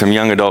raising some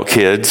young adult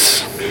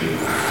kids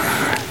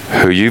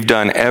who you've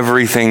done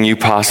everything you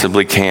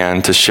possibly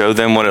can to show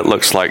them what it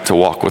looks like to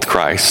walk with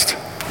Christ,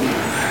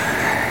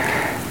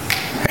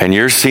 and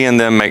you're seeing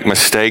them make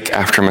mistake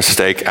after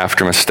mistake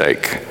after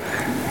mistake,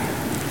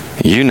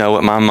 you know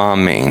what my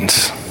mom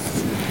means.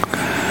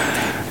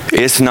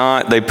 It's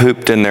not they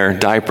pooped in their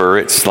diaper.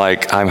 It's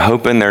like, I'm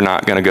hoping they're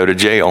not going to go to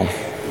jail.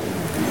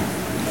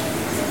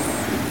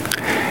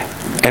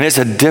 And it's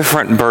a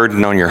different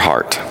burden on your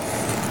heart.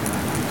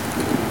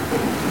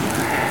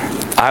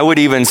 I would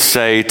even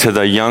say to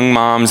the young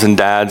moms and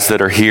dads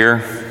that are here,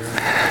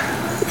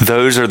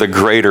 those are the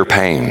greater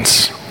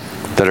pains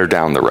that are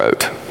down the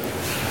road.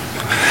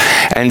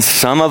 And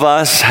some of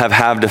us have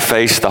had to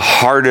face the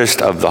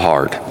hardest of the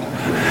hard,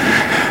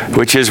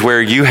 which is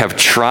where you have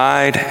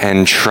tried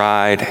and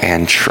tried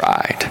and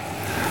tried,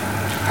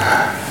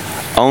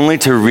 only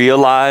to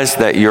realize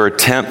that your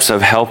attempts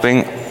of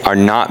helping are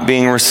not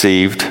being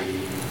received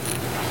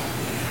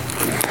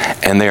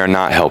and they are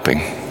not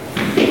helping.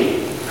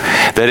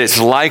 That it's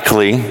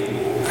likely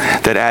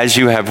that as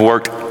you have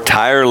worked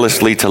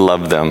tirelessly to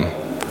love them,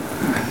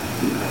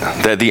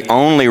 that the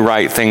only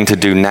right thing to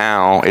do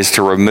now is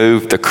to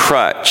remove the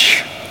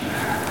crutch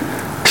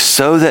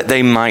so that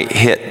they might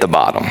hit the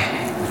bottom.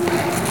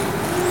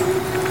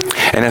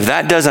 And if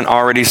that doesn't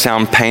already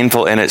sound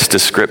painful in its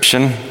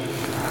description,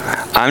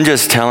 I'm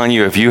just telling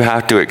you, if you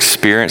have to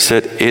experience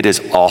it, it is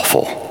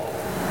awful.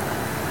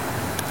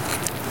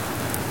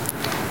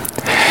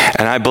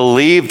 And I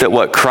believe that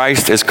what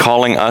Christ is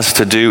calling us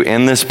to do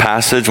in this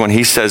passage when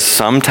he says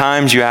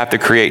sometimes you have to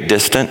create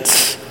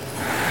distance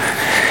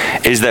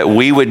is that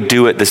we would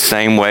do it the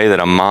same way that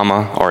a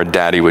mama or a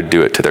daddy would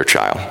do it to their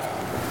child.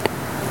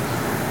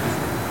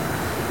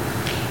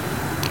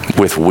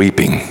 With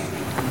weeping.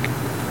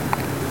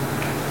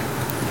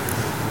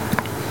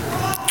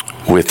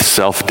 With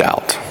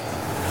self-doubt.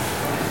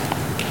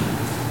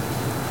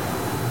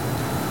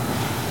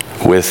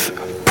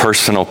 With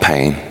personal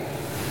pain.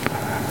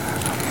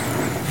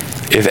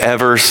 If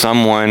ever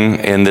someone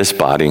in this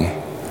body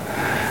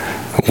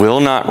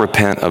will not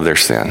repent of their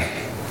sin,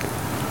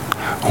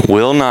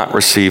 will not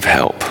receive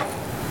help,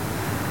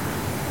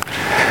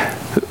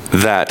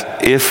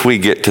 that if we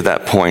get to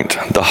that point,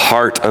 the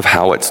heart of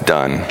how it's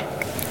done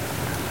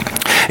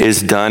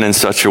is done in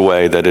such a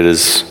way that it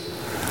is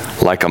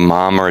like a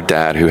mom or a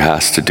dad who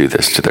has to do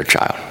this to their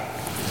child.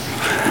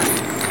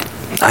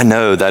 I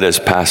know that is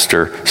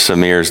Pastor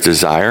Samir's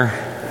desire,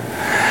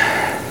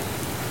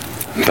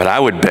 but I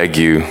would beg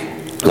you,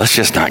 let's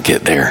just not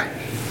get there.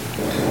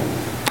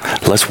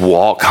 Let's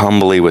walk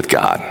humbly with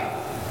God.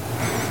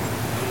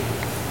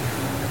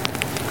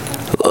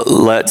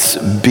 Let's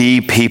be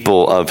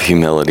people of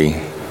humility.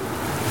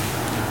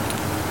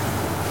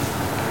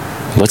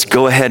 Let's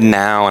go ahead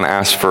now and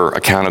ask for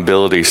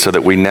accountability so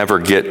that we never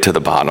get to the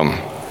bottom.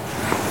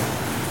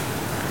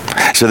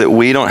 So that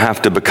we don't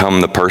have to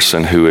become the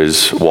person who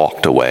is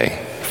walked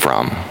away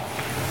from.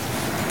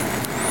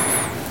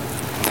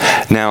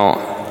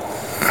 Now,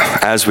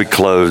 as we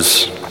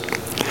close,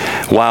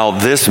 while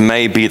this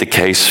may be the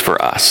case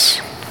for us,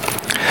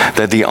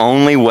 that the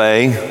only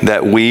way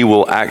that we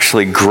will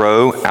actually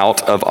grow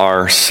out of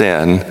our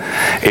sin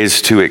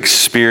is to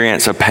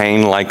experience a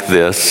pain like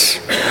this,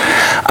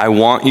 I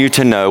want you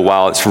to know,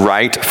 while it's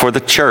right for the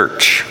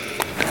church,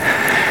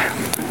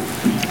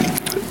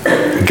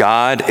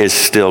 God is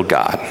still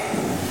God.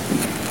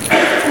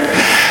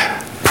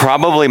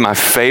 Probably my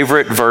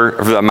favorite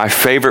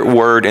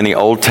word in the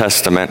Old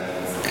Testament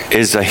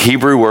is a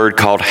Hebrew word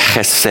called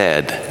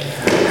chesed.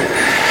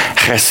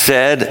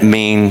 Chesed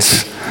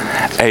means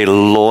a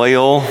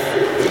loyal,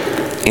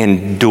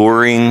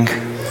 enduring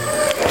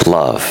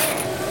love.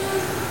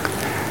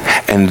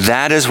 And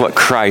that is what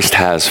Christ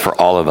has for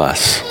all of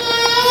us.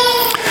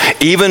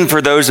 Even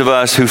for those of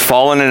us who've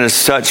fallen into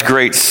such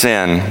great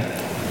sin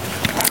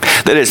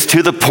That it's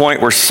to the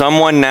point where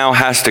someone now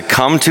has to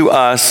come to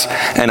us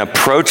and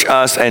approach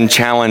us and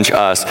challenge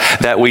us,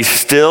 that we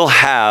still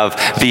have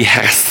the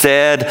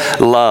Hesed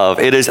love.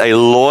 It is a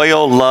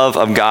loyal love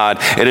of God.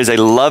 It is a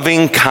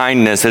loving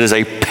kindness. It is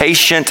a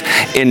patient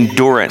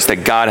endurance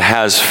that God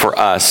has for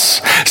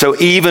us. So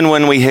even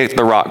when we hit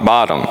the rock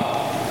bottom,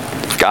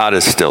 God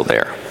is still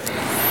there.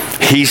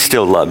 He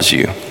still loves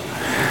you.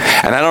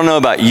 And I don't know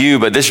about you,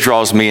 but this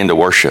draws me into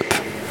worship,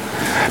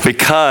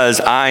 because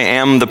I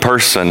am the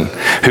person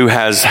who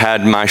has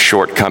had my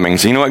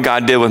shortcomings. You know what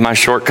God did with my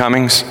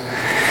shortcomings?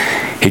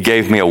 He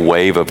gave me a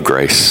wave of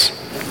grace.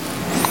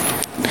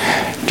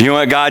 Do you know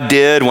what God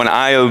did when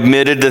I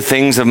omitted the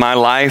things of my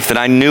life that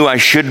I knew I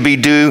should be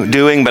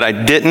doing, but I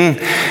didn't?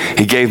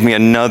 He gave me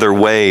another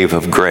wave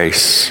of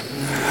grace.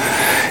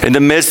 In the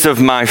midst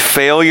of my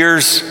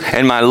failures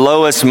and my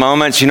lowest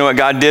moments, you know what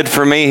God did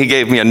for me? He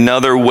gave me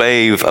another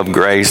wave of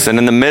grace. And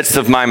in the midst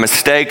of my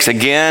mistakes,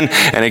 again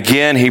and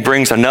again, He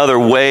brings another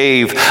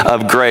wave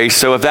of grace.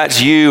 So if that's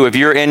you, if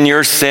you're in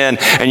your sin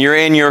and you're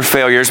in your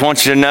failures, I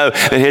want you to know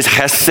that His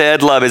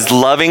Hesed love, His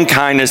loving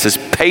kindness, His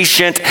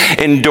patient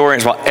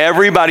endurance, while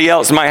everybody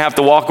else might have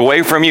to walk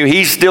away from you,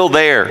 He's still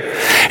there.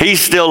 He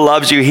still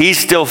loves you. He's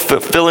still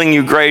fulfilling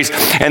you grace.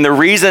 And the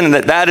reason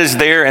that that is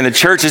there and the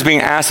church is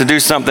being asked to do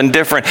something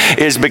different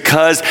is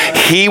because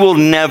He will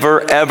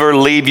never, ever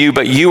leave you,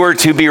 but you are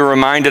to be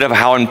reminded of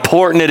how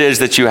important it is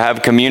that you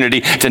have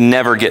community to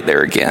never get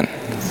there again.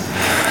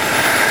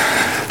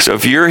 So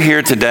if you're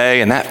here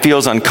today and that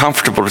feels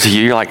uncomfortable to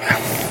you, you're like,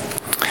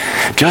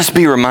 just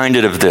be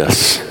reminded of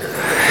this.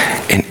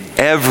 In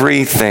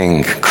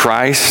everything,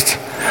 Christ,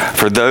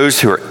 for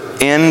those who are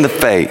in the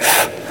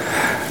faith,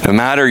 no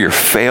matter your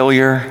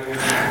failure,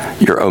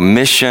 your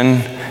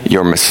omission,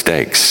 your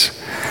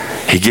mistakes,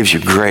 He gives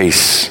you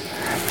grace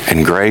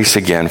and grace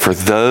again for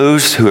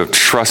those who have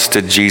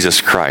trusted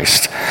Jesus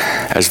Christ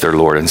as their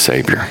Lord and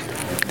Savior.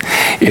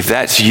 If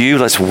that's you,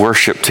 let's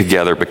worship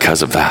together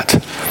because of that.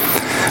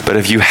 But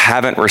if you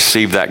haven't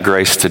received that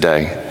grace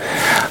today,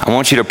 I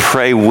want you to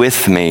pray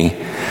with me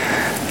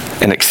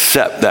and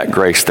accept that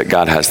grace that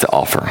God has to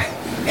offer.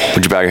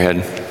 Would you bow your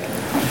head?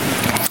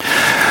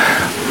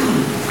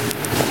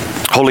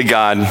 Holy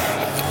God,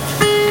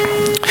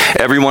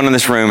 everyone in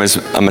this room is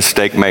a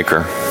mistake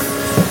maker.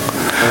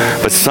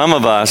 But some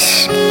of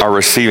us are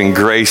receiving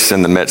grace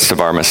in the midst of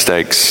our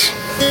mistakes.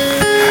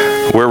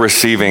 We're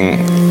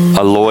receiving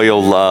a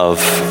loyal love,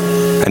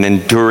 an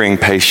enduring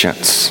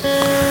patience,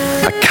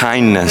 a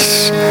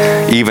kindness,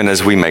 even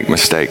as we make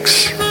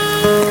mistakes.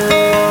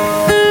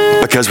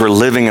 Because we're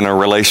living in a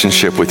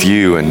relationship with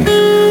you. And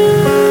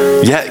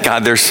yet,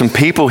 God, there's some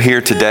people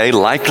here today,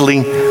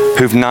 likely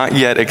who've not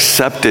yet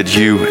accepted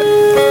you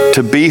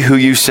to be who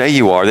you say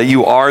you are, that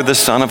you are the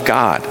Son of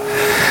God,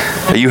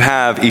 that you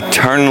have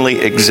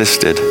eternally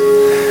existed,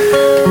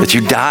 that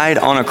you died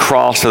on a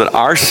cross so that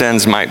our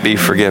sins might be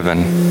forgiven,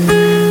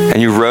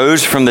 and you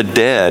rose from the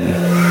dead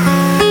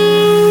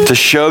to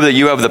show that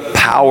you have the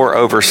power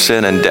over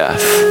sin and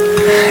death.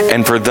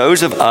 And for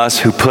those of us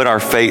who put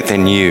our faith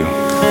in you,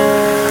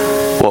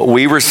 what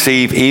we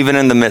receive even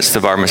in the midst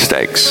of our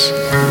mistakes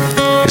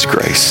is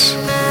grace.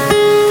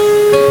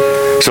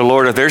 So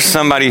Lord, if there's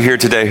somebody here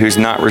today who's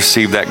not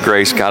received that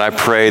grace, God, I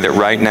pray that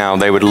right now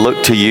they would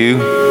look to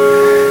you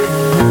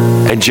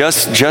and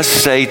just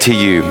say to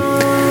you,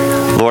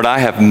 Lord, I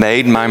have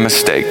made my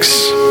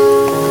mistakes.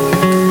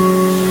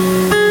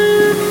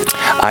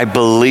 I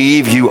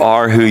believe you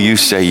are who you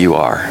say you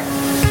are.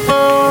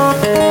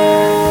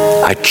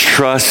 I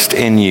trust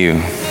in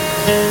you.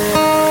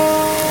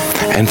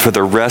 And for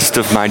the rest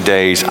of my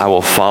days, I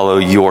will follow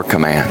your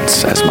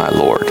commands as my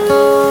Lord.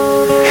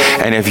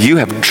 And if you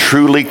have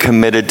truly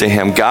committed to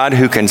Him, God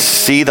who can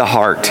see the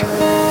heart,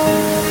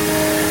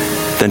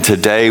 then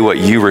today what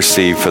you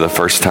receive for the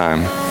first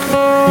time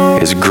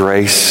is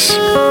grace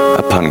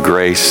upon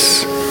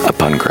grace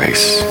upon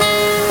grace.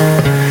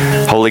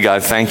 Holy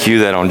God, thank you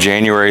that on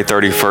January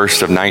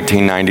 31st of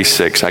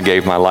 1996, I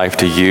gave my life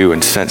to you,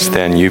 and since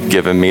then you've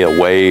given me a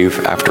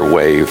wave after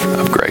wave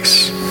of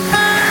grace.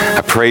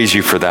 I praise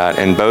you for that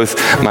in both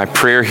my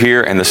prayer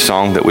here and the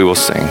song that we will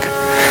sing.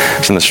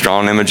 It's in the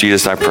strong name of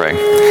Jesus I pray.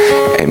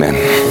 Amen.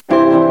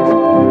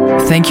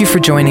 Thank you for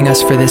joining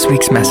us for this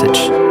week's message.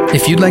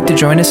 If you'd like to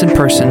join us in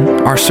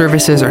person, our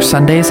services are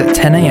Sundays at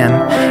 10 a.m.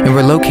 and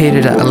we're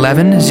located at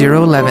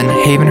 11011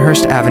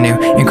 Havenhurst Avenue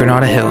in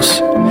Granada Hills.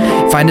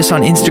 Find us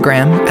on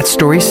Instagram at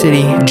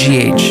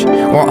StoryCityGH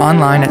or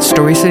online at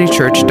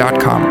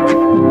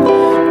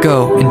StoryCityChurch.com.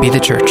 Go and be the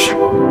church.